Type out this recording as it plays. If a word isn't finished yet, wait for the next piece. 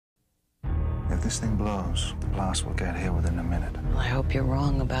If this thing blows, the blast will get here within a minute. Well, I hope you're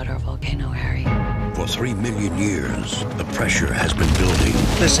wrong about our volcano, Harry. For 3 million years, the pressure has been building.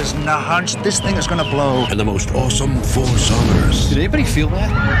 This isn't a hunch. This thing is gonna blow. And the most awesome force on Earth Did anybody feel that?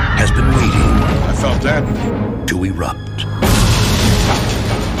 has been waiting I felt that. to erupt.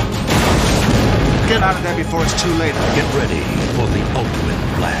 Get out of there before it's too late. Get ready for the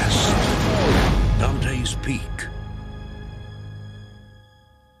ultimate blast. Dante's Peak.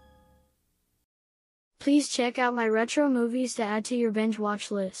 Please check out my retro movies to add to your binge watch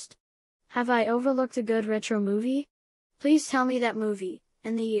list. Have I overlooked a good retro movie? Please tell me that movie,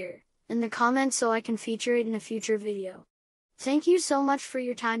 and the year, in the comments so I can feature it in a future video. Thank you so much for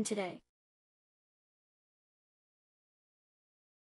your time today.